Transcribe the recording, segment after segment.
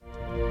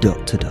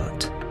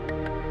The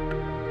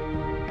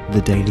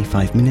daily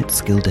 5-minute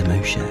skill demo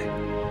show.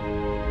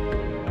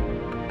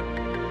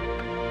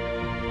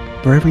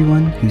 For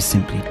everyone who's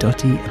simply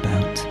dotty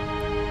about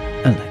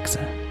Alexa.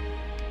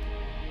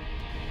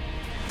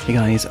 Hey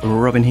guys,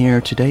 Robin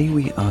here. Today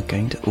we are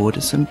going to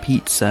order some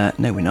pizza.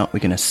 No, we're not.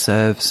 We're going to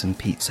serve some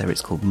pizza.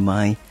 It's called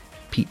My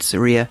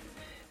Pizzaria.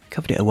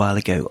 Covered it a while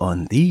ago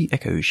on the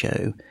Echo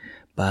Show,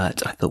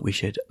 but I thought we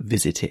should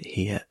visit it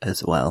here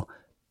as well.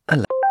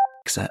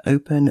 Alexa,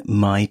 open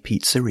My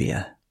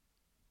Pizzaria.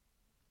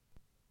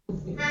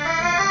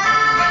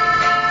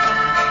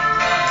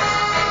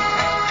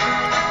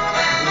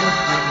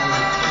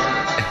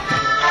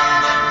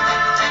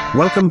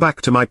 Welcome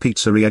back to My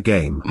Pizzaria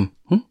game.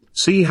 Mm-hmm.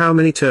 See how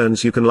many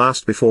turns you can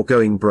last before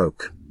going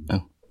broke.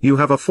 Oh. You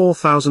have a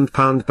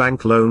 £4,000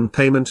 bank loan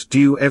payment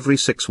due every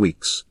 6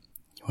 weeks.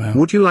 Wow.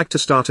 Would you like to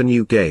start a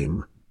new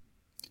game?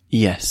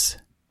 Yes.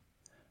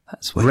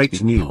 That's way Great to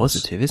be news.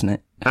 Positive, isn't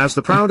it? As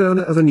the proud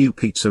owner of a new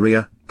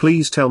pizzeria,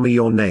 please tell me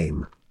your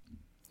name.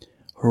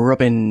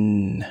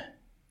 Robin.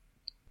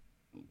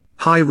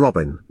 Hi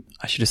Robin.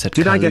 I should have said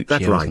Did I get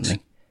that Carlucci or right?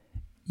 something.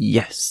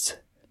 Yes.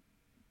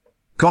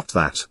 Got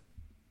that.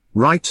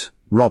 Right,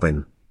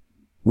 Robin.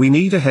 We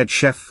need a head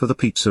chef for the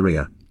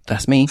pizzeria.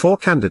 That's me. 4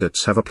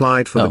 candidates have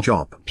applied for the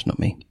job. It's not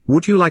me.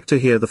 Would you like to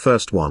hear the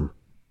first one?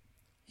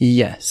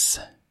 Yes.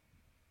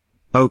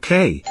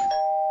 Okay.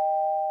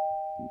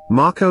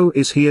 Marco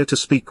is here to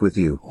speak with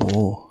you.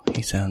 Oh,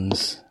 he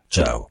sounds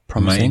Ciao,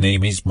 promising. my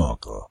name is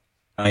Marco.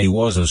 I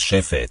was a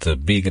chef at a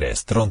big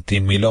restaurant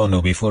in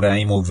Milano before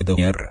I moved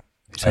here.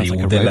 I Sounds like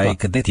a would robot.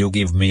 like that you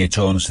give me a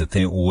chance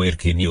to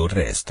work in your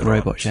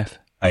restaurant. Robot chef.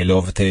 I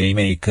love to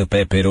make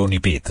pepperoni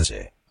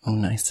pizza. Oh,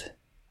 nice.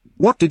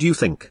 What did you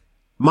think?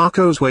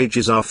 Marco's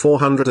wages are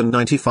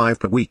 $495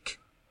 per week.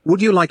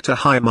 Would you like to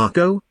hire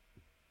Marco?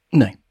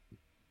 No.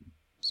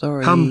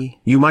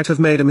 Sorry. You might have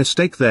made a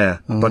mistake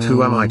there, but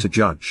who am I to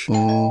judge?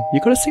 Oh, you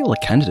got to see all the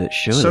candidates,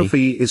 surely.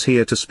 Sophie is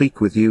here to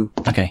speak with you.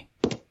 Okay.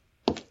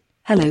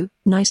 Hello,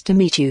 nice to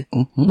meet you.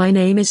 Mm-hmm. My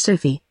name is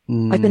Sophie.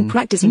 I've been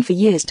practicing for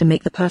years to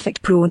make the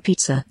perfect prawn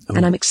pizza,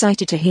 and I'm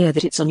excited to hear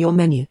that it's on your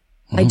menu.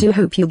 I do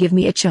hope you'll give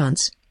me a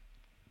chance.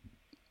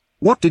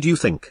 What did you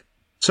think?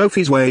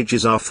 Sophie's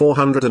wages are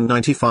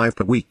 $495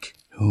 per week.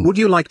 Ooh. Would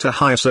you like to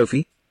hire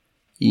Sophie?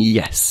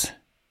 Yes.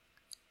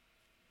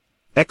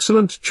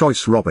 Excellent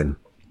choice, Robin.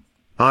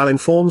 I'll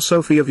inform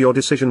Sophie of your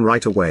decision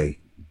right away.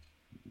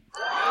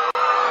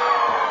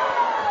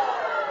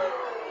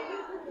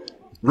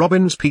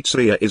 Robin's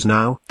Pizzeria is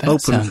now That open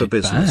for sounded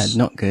business. bad,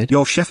 not good.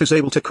 Your chef is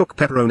able to cook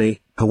pepperoni,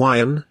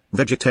 Hawaiian,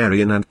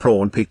 vegetarian and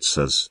prawn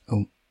pizzas.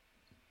 Oh.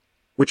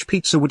 Which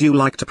pizza would you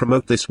like to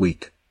promote this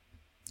week?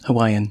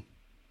 Hawaiian.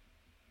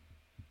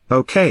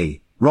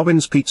 Okay,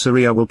 Robin's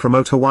Pizzeria will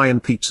promote Hawaiian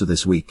pizza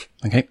this week.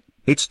 Okay.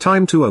 It's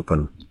time to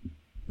open.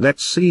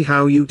 Let's see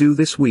how you do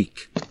this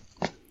week.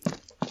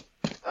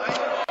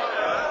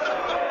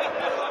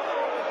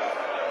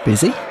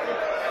 Busy?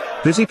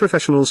 Busy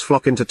professionals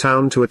flock into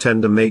town to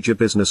attend a major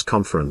business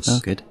conference. Oh,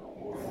 good.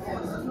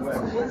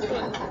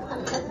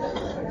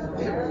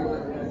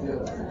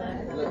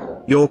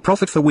 Your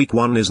profit for week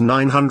 1 is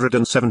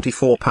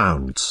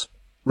 £974.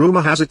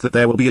 Rumour has it that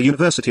there will be a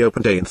university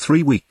open day in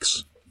 3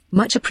 weeks.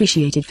 Much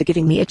appreciated for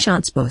giving me a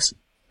chance, boss.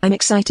 I'm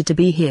excited to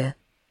be here.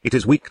 It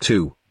is week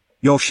 2.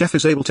 Your chef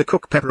is able to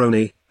cook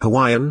pepperoni,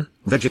 Hawaiian,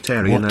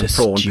 vegetarian What and do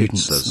prawn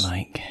students pizzas.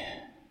 like?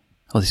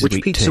 Oh, this is Which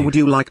week pizza 2. would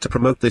you like to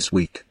promote this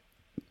week?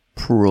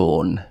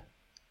 Prawn.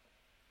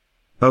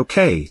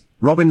 Okay,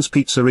 Robin's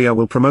Pizzeria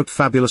will promote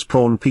fabulous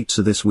prawn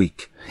pizza this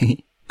week.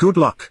 Good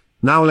luck.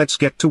 Now let's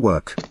get to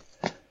work.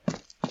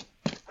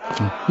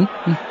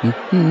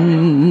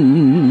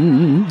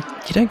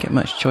 You don't get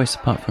much choice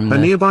apart from A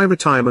the... nearby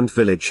retirement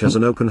village has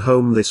an open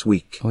home this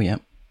week. Oh, yeah.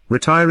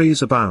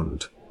 Retirees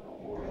abound.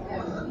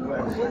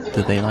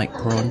 Do they like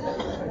prawn?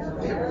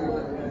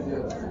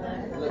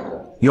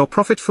 Your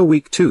profit for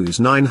week 2 is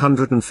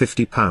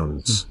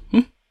 £950.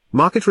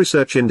 Market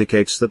research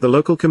indicates that the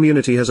local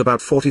community has about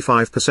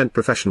 45%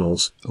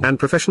 professionals, and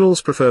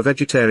professionals prefer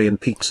vegetarian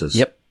pizzas.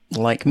 Yep.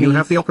 Like me. You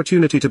have the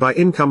opportunity to buy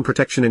income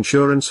protection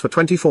insurance for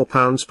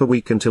 £24 per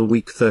week until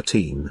week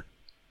 13.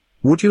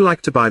 Would you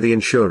like to buy the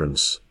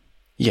insurance?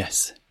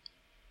 Yes.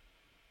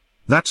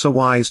 That's a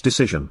wise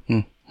decision.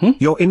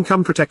 Your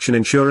income protection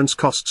insurance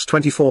costs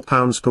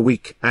 £24 per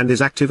week and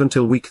is active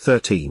until week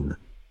 13.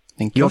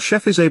 Thank you. Your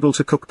chef is able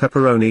to cook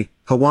pepperoni,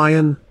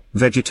 Hawaiian,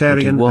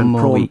 vegetarian one and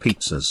more prawn week.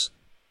 pizzas.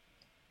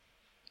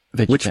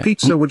 Which Vegeta-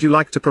 pizza would you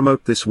like to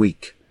promote this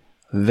week?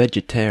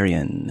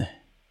 Vegetarian.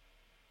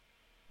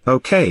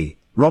 Okay,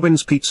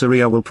 Robin's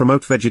Pizzeria will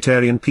promote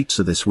vegetarian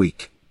pizza this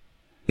week.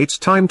 It's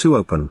time to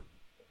open.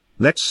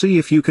 Let's see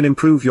if you can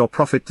improve your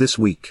profit this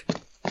week.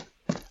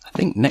 I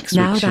think next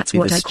Now week should that's be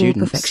what the I call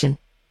students. perfection.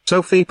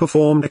 Sophie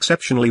performed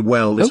exceptionally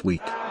well this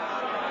week.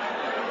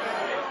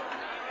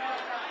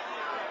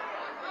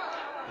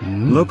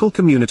 Local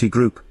community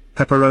group,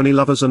 Pepperoni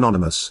Lovers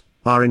Anonymous,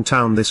 are in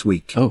town this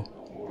week. Oh.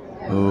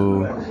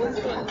 Oh.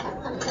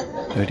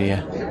 Oh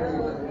dear.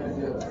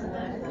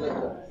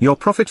 Your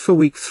profit for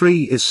week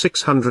 3 is Oh,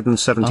 but income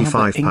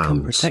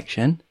 £675.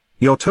 protection.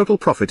 Your total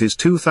profit is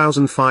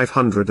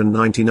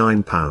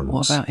 £2,599.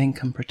 What about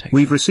income protection?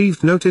 We've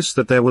received notice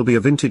that there will be a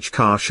vintage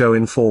car show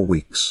in 4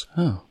 weeks.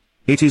 Oh.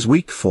 It is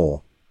week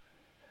 4.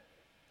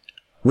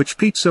 Which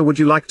pizza would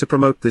you like to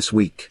promote this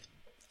week?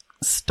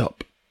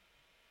 Stop.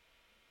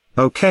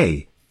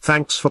 Okay,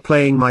 thanks for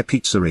playing My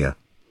Pizzaria.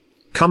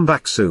 Come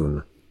back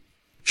soon.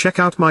 Check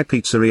out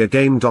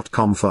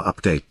mypizzariagame.com for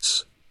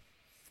updates.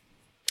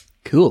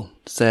 Cool.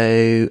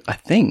 So I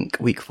think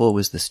week 4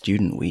 was the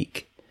student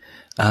week.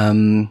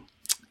 You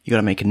got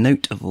to make a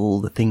note of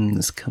all the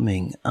things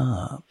coming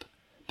up.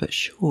 But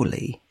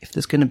surely, if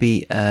there's going to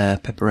be a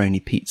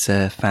pepperoni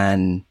pizza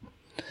fan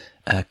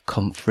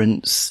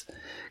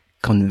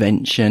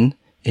convention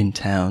in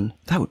town,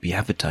 that would be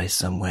advertised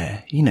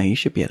somewhere. You know, you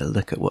should be able to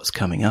look at what's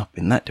coming up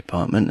in that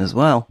department as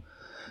well,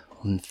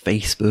 on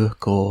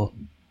Facebook or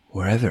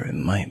wherever it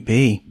might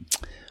be.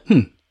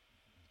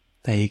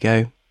 There you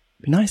go.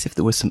 Be nice if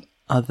there was some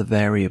other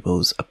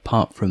variables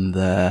apart from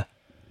the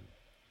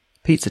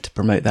pizza to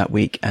promote that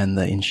week and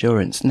the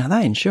insurance. Now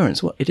that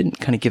insurance, it didn't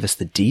kind of give us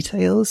the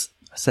details.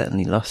 I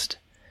certainly lost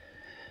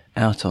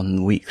out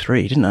on week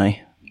 3, didn't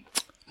I?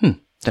 Don't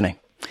know.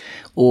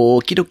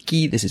 Okie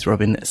dokie, this is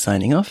Robin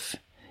signing off.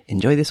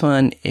 Enjoy this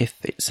one if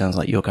it sounds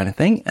like your kind of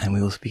thing, and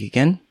we will speak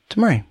again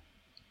tomorrow.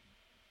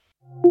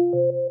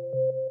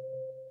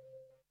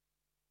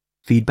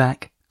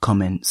 Feedback,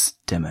 comments,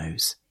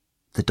 demos.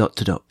 The ...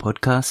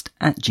 podcast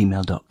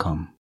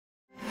 @gmail.com.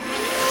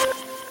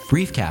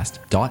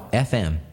 Briefcast.fm